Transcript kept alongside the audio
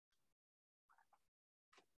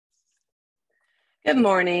Good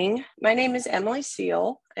morning. My name is Emily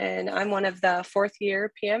Seal, and I'm one of the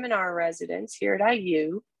fourth-year PM&R residents here at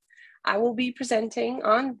IU. I will be presenting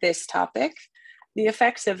on this topic, the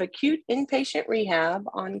effects of acute inpatient rehab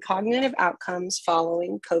on cognitive outcomes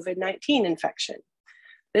following COVID-19 infection.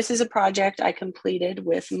 This is a project I completed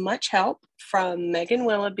with much help from Meghan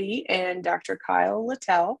Willoughby and Dr. Kyle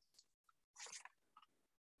Littell.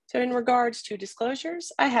 So in regards to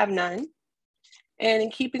disclosures, I have none. And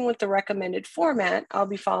in keeping with the recommended format, I'll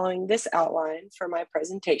be following this outline for my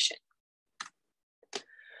presentation.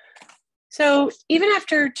 So even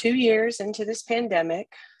after 2 years into this pandemic,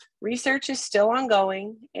 research is still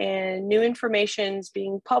ongoing and new information is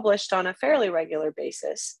being published on a fairly regular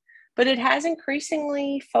basis, but it has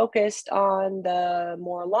increasingly focused on the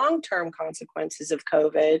more long-term consequences of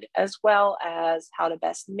COVID, as well as how to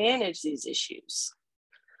best manage these issues.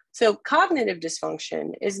 So cognitive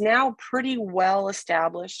dysfunction is now pretty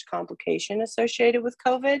well-established complication associated with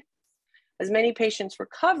COVID, as many patients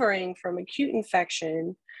recovering from acute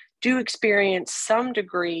infection do experience some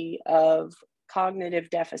degree of cognitive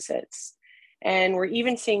deficits. And we're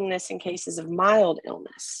even seeing this in cases of mild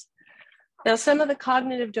illness. Now, some of the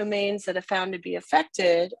cognitive domains that are found to be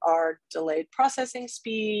affected are delayed processing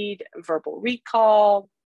speed, verbal recall,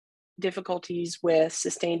 difficulties with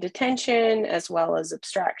sustained attention, as well as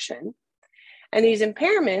abstraction. And these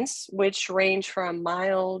impairments, which range from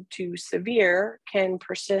mild to severe, can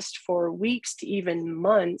persist for weeks to even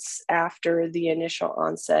months after the initial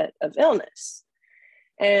onset of illness.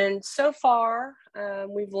 And so far,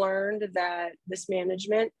 we've learned that this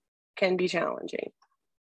management can be challenging.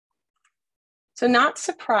 So not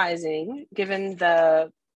surprising, given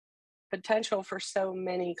the potential for so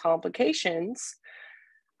many complications,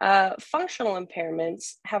 functional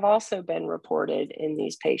impairments have also been reported in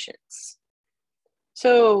these patients.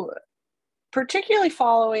 So particularly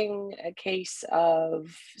following a case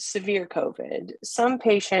of severe COVID, some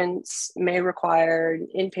patients may require an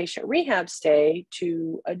inpatient rehab stay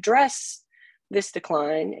to address this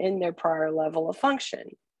decline in their prior level of function.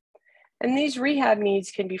 And these rehab needs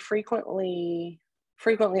can be frequently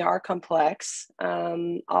are complex.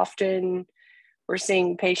 Often we're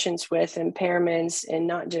seeing patients with impairments in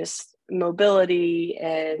not just mobility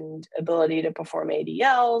and ability to perform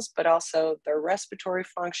ADLs, but also their respiratory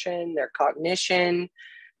function, their cognition,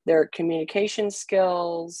 their communication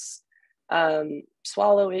skills,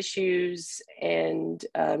 swallow issues, and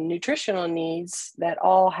nutritional needs that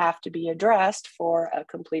all have to be addressed for a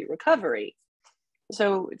complete recovery.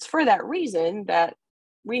 So it's for that reason that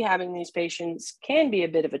rehabbing these patients can be a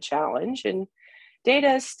bit of a challenge, and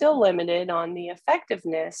data is still limited on the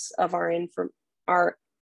effectiveness of our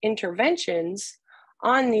interventions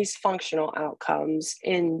on these functional outcomes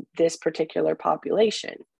in this particular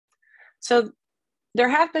population. So there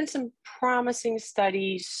have been some promising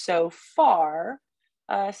studies so far,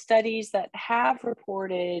 studies that have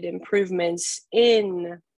reported improvements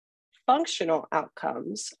in functional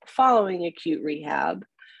outcomes following acute rehab,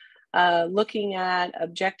 looking at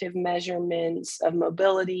objective measurements of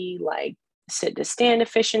mobility like sit-to-stand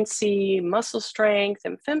efficiency, muscle strength,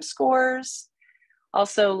 and FIM scores.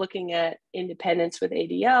 Also looking at independence with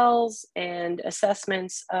ADLs and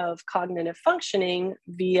assessments of cognitive functioning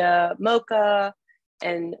via MoCA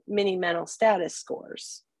and mini mental status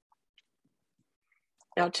scores.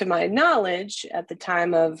 Now, to my knowledge, at the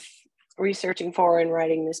time of researching for and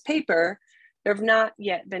writing this paper, there have not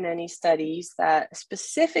yet been any studies that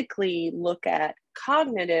specifically look at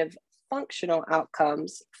cognitive functional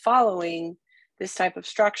outcomes following this type of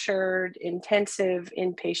structured, intensive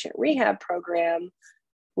inpatient rehab program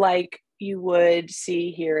like you would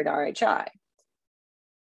see here at RHI.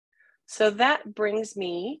 So that brings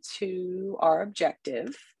me to our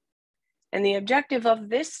objective. And the objective of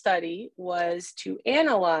this study was to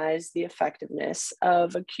analyze the effectiveness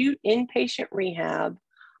of acute inpatient rehab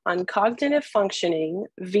on cognitive functioning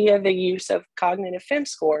via the use of cognitive FIM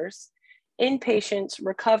scores in patients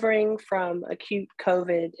recovering from acute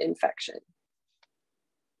COVID infection.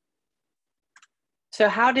 So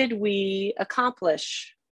how did we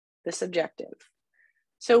accomplish this objective?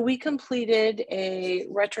 So we completed a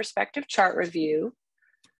retrospective chart review.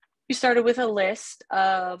 We started with a list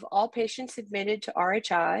of all patients admitted to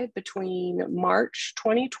RHI between March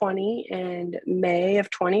 2020 and May of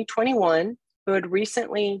 2021 who had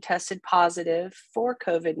recently tested positive for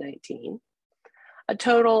COVID-19. A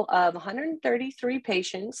total of 133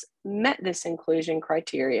 patients met this inclusion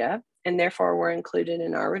criteria and therefore were included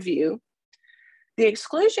in our review. The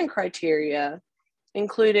exclusion criteria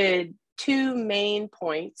included two main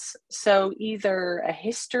points. So either a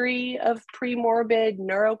history of premorbid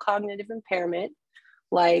neurocognitive impairment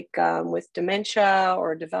like with dementia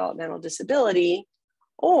or developmental disability,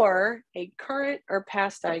 or a current or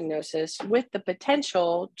past diagnosis with the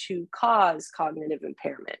potential to cause cognitive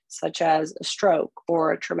impairment, such as a stroke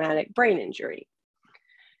or a traumatic brain injury.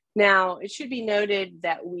 Now, it should be noted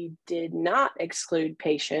that we did not exclude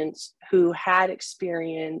patients who had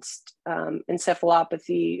experienced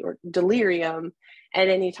encephalopathy or delirium at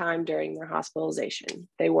any time during their hospitalization.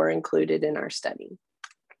 They were included in our study.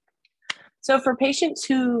 So for patients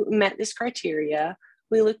who met this criteria,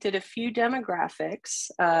 we looked at a few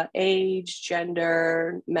demographics, age,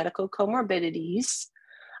 gender, medical comorbidities,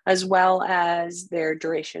 as well as their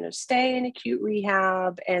duration of stay in acute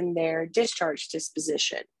rehab and their discharge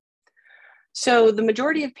disposition. So the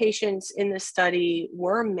majority of patients in this study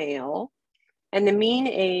were male, and the mean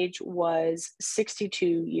age was 62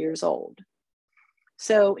 years old.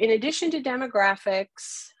 So in addition to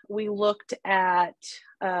demographics, we looked at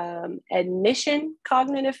admission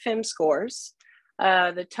cognitive FIM scores,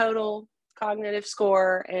 the total cognitive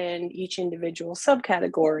score and each individual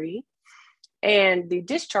subcategory, and the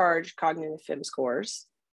discharge cognitive FIM scores.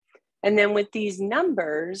 And then with these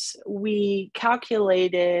numbers, we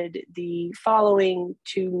calculated the following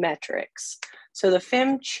two metrics. So the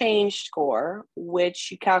FIM change score, which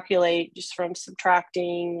you calculate just from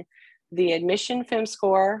subtracting the admission FIM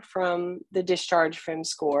score from the discharge FIM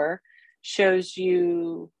score, shows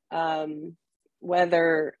you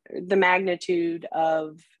whether the magnitude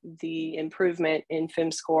of the improvement in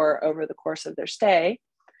FIM score over the course of their stay.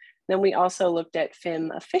 Then we also looked at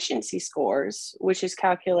FIM efficiency scores, which is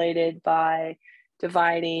calculated by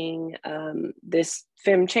dividing this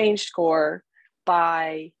FIM change score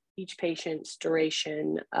by each patient's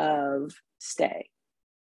duration of stay.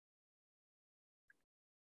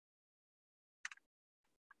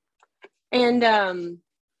 And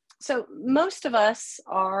so most of us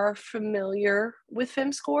are familiar with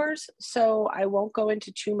FIM scores, so I won't go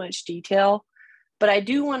into too much detail. But I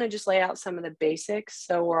do want to just lay out some of the basics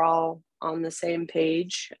so we're all on the same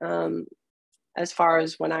page as far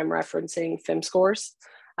as when I'm referencing FIM scores.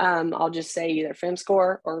 I'll just say either FIM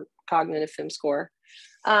score or cognitive FIM score.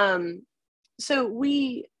 So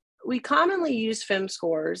we commonly use FIM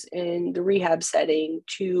scores in the rehab setting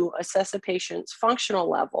to assess a patient's functional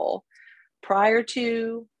level prior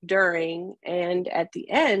to, during, and at the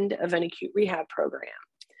end of an acute rehab program.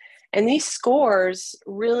 And these scores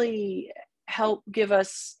really help give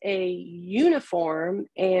us a uniform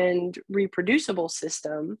and reproducible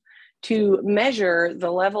system to measure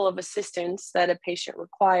the level of assistance that a patient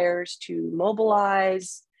requires to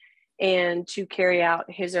mobilize and to carry out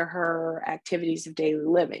his or her activities of daily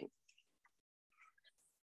living.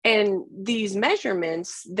 And these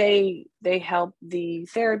measurements, they help the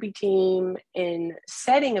therapy team in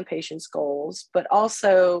setting a patient's goals, but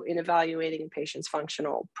also in evaluating a patient's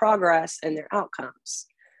functional progress and their outcomes.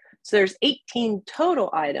 So there's 18 total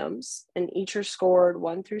items, and each are scored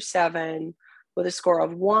 1 through 7, with a score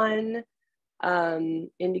of 1,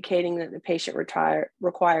 indicating that the patient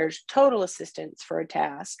requires total assistance for a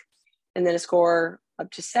task, and then a score up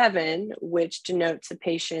to 7, which denotes a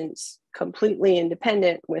patient's completely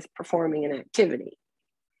independent with performing an activity.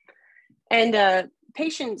 And a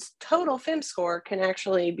patient's total FIM score can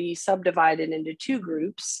actually be subdivided into two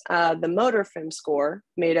groups. The motor FIM score,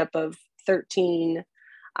 made up of 13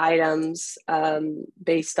 items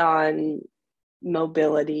based on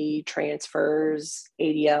mobility, transfers,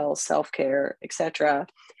 ADL, self-care, etc.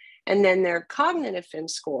 And then their cognitive FIM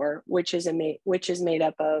score, which is made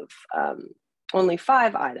up of only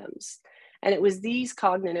 5 items. And it was these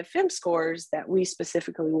cognitive FIM scores that we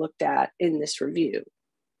specifically looked at in this review.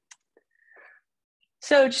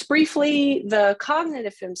 So just briefly, the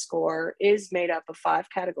cognitive FIM score is made up of 5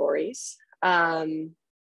 categories.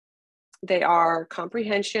 They are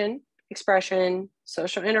comprehension, expression,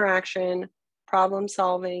 social interaction, problem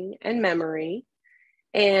solving, and memory.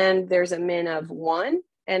 And there's a min of 1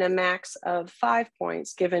 and a max of 5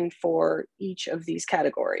 points given for each of these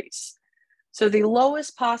categories. So the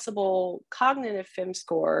lowest possible cognitive FIM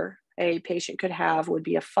score a patient could have would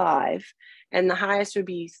be a 5, and the highest would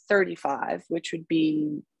be 35, which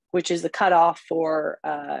is the cutoff for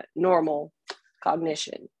normal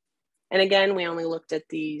cognition. And again, we only looked at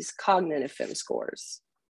these cognitive FIM scores.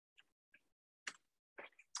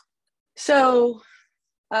 So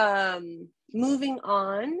moving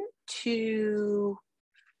on to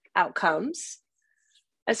outcomes.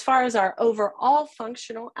 As far as our overall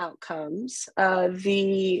functional outcomes,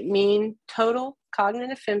 the mean total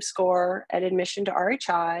cognitive FIM score at admission to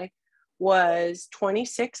RHI was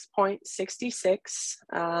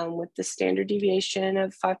 26.66 with the standard deviation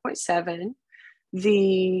of 5.7.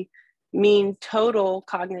 The mean total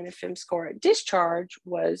cognitive FIM score at discharge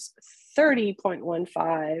was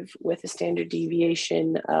 30.15 with a standard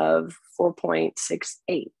deviation of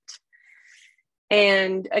 4.68.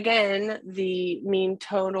 And again, the mean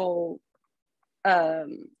total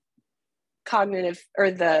cognitive,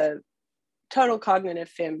 or the total cognitive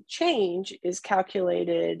FIM change, is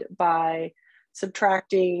calculated by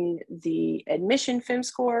subtracting the admission FIM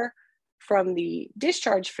score from the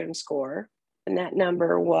discharge FIM score. And that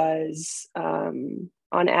number was on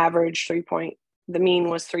average the mean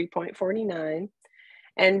was 3.49.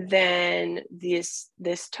 And then this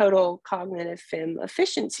total cognitive FIM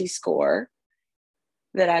efficiency score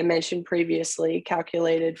that I mentioned previously,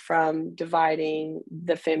 calculated from dividing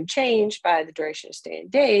the FIM change by the duration of stay in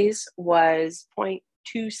days, was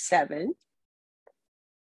 0.27.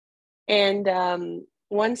 And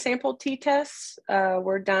one sample t-tests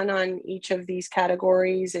were done on each of these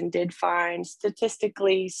categories and did find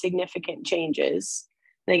statistically significant changes.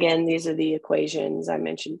 And again, these are the equations I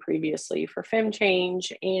mentioned previously for FIM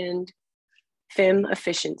change and FIM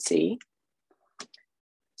efficiency.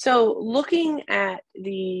 So looking at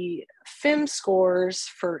the FIM scores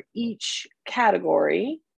for each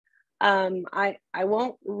category, I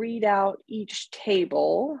won't read out each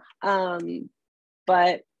table,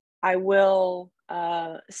 but I will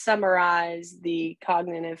summarize the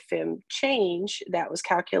cognitive FIM change that was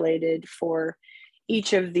calculated for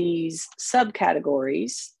each of these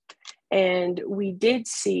subcategories. And we did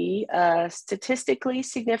see a statistically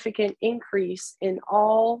significant increase in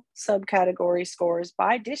all subcategory scores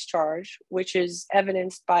by discharge, which is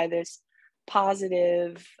evidenced by this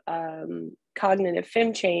positive cognitive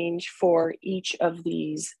FIM change for each of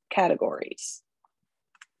these categories.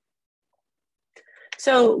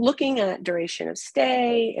 So looking at duration of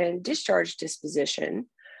stay and discharge disposition,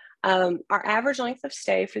 our average length of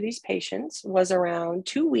stay for these patients was around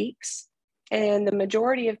 2 weeks, and the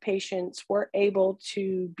majority of patients were able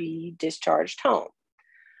to be discharged home.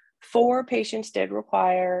 4 patients did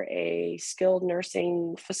require a skilled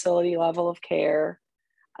nursing facility level of care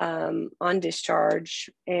on discharge,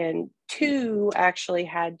 and 2 actually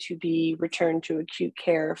had to be returned to acute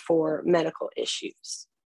care for medical issues.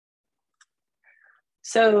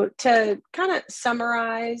 So to kind of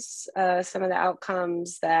summarize some of the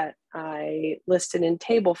outcomes that I listed in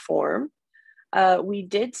table form, we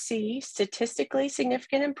did see statistically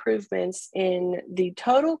significant improvements in the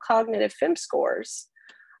total cognitive FIM scores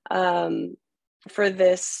for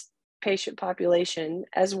this patient population,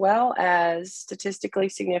 as well as statistically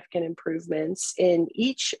significant improvements in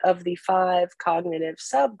each of the 5 cognitive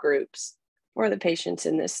subgroups for the patients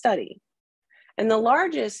in this study. And the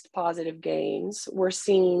largest positive gains were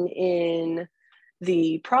seen in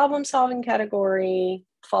the problem-solving category,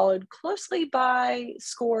 followed closely by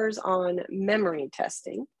scores on memory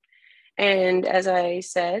testing. And as I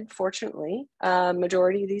said, fortunately,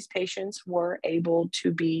 majority of these patients were able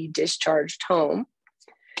to be discharged home.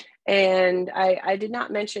 And I did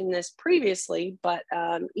not mention this previously, but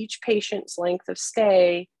each patient's length of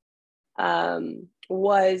stay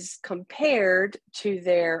was compared to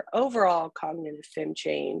their overall cognitive FIM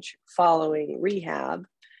change following rehab.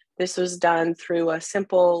 This was done through a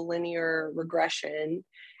simple linear regression,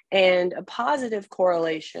 and a positive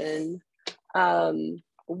correlation,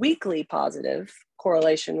 weakly positive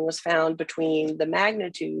correlation, was found between the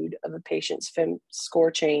magnitude of a patient's FIM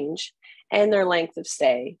score change and their length of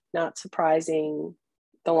stay. Not surprising,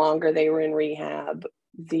 the longer they were in rehab,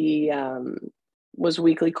 was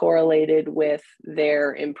weakly correlated with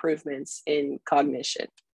their improvements in cognition.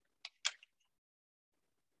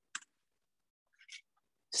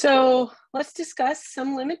 So let's discuss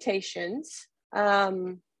some limitations.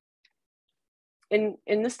 In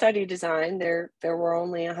the study design, there were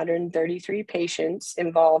only 133 patients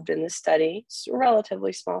involved in the study. It's a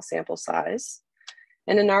relatively small sample size.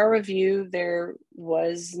 And in our review, there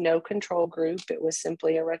was no control group. It was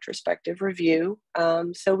simply a retrospective review.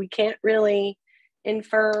 So we can't really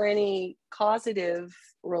infer any causative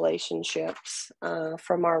relationships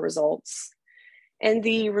from our results. And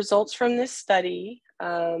the results from this study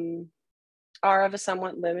are of a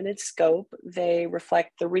somewhat limited scope. They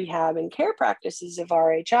reflect the rehab and care practices of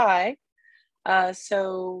RHI.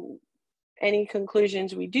 So any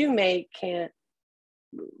conclusions we do make can't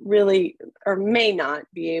really, or may not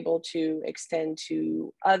be able to extend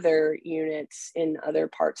to other units in other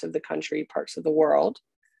parts of the country, parts of the world.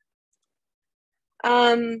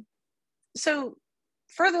 So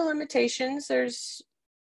further limitations,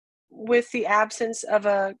 with the absence of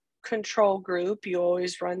a control group, you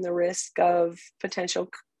always run the risk of potential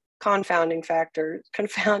confounding factors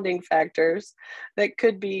that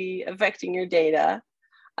could be affecting your data.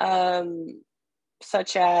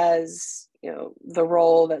 such as, the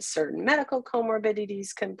role that certain medical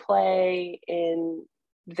comorbidities can play in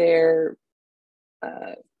their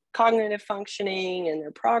cognitive functioning and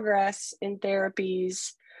their progress in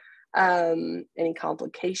therapies, any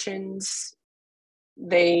complications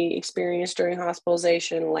they experience during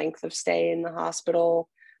hospitalization, length of stay in the hospital,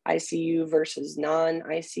 ICU versus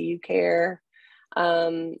non-ICU care.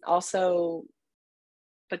 Also,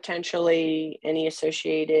 potentially any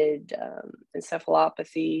associated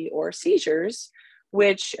encephalopathy or seizures,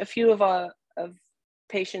 which a few of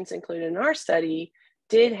patients included in our study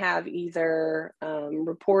did have either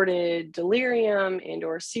reported delirium and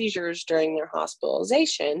or seizures during their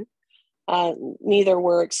hospitalization. Neither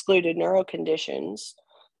were excluded neuroconditions.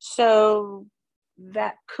 So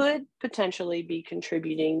that could potentially be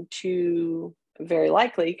very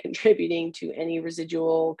likely contributing to any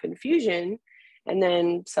residual confusion and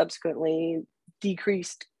then subsequently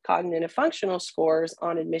decreased cognitive functional scores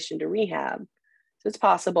on admission to rehab. So it's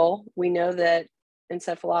possible. We know that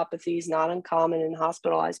encephalopathy is not uncommon in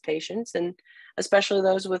hospitalized patients, and especially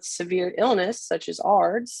those with severe illness such as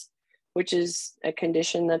ARDS, which is a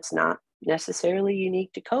condition that's not necessarily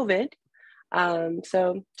unique to COVID.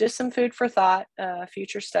 So just some food for thought,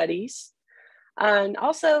 future studies. And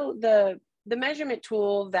also the measurement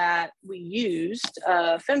tool that we used,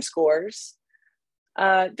 FIM scores,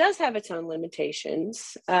 does have its own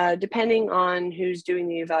limitations. Depending on who's doing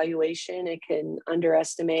the evaluation, it can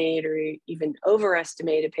underestimate or even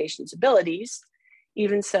overestimate a patient's abilities.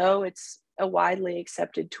 Even so, it's a widely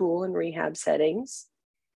accepted tool in rehab settings.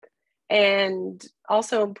 And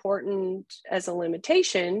also important as a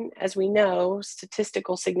limitation, as we know,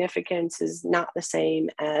 statistical significance is not the same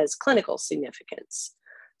as clinical significance.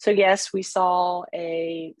 So yes, we saw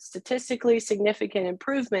a statistically significant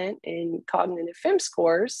improvement in cognitive FIM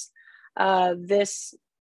scores.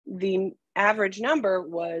 The average number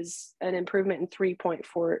was an improvement in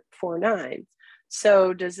 3.49.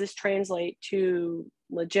 So does this translate to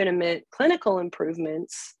legitimate clinical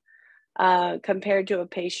improvements compared to a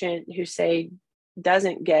patient who, say,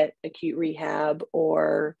 doesn't get acute rehab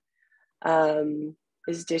or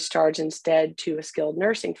is discharged instead to a skilled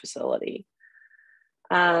nursing facility?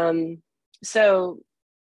 So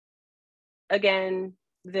again,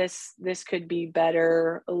 this could be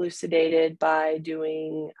better elucidated by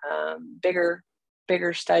doing bigger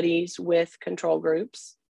studies with control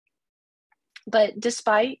groups. But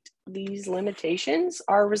despite these limitations,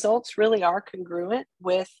 our results really are congruent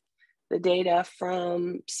with the data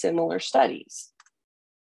from similar studies.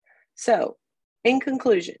 So, in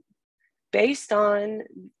conclusion, based on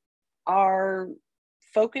our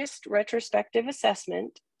focused retrospective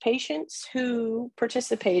assessment, patients who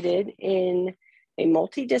participated in a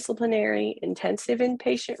multidisciplinary intensive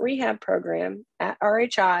inpatient rehab program at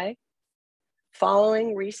RHI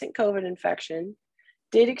following recent COVID infection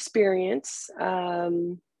did experience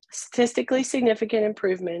statistically significant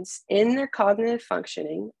improvements in their cognitive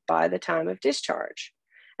functioning by the time of discharge,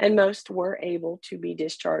 and most were able to be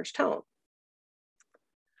discharged home.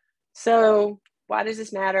 So why does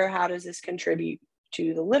this matter? How does this contribute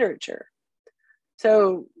to the literature?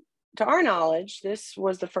 So to our knowledge, this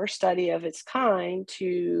was the first study of its kind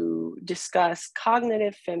to discuss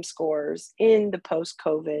cognitive FIM scores in the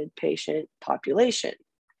post-COVID patient population.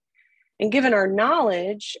 And given our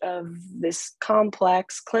knowledge of this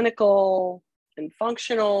complex clinical and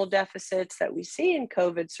functional deficits that we see in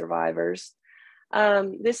COVID survivors,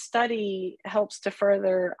 this study helps to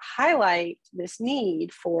further highlight this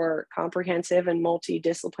need for comprehensive and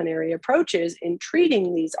multidisciplinary approaches in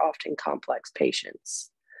treating these often complex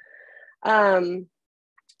patients. So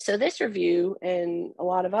this review and a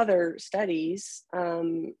lot of other studies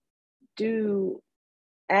do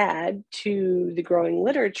add to the growing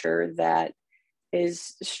literature that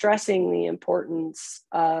is stressing the importance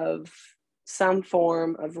of some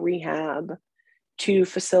form of rehab to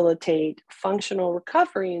facilitate functional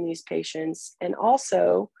recovery in these patients and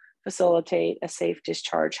also facilitate a safe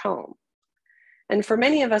discharge home. And for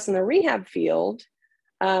many of us in the rehab field,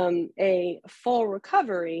 a full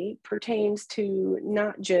recovery pertains to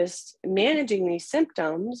not just managing these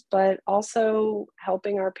symptoms, but also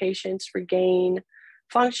helping our patients regain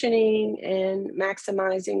functioning and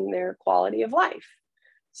maximizing their quality of life.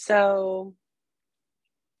 So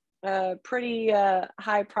pretty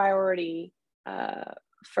high priority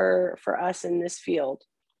for us in this field.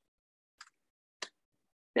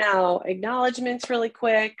 Now, acknowledgements really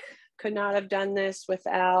quick. Could not have done this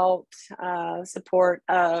without support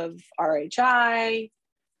of RHI,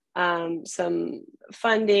 some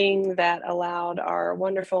funding that allowed our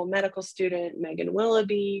wonderful medical student, Meghan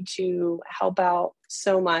Willoughby, to help out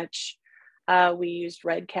so much. We used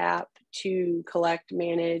RedCap to collect,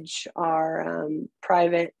 manage our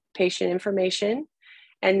private patient information.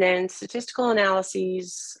 And then statistical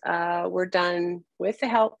analyses were done with the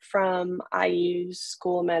help from IU's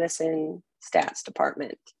School of Medicine Stats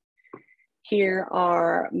Department. Here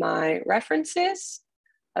are my references,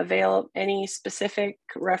 any specific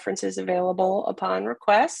references available upon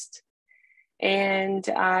request. And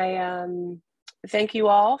I thank you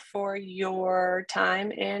all for your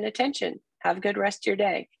time and attention. Have a good rest of your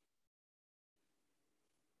day.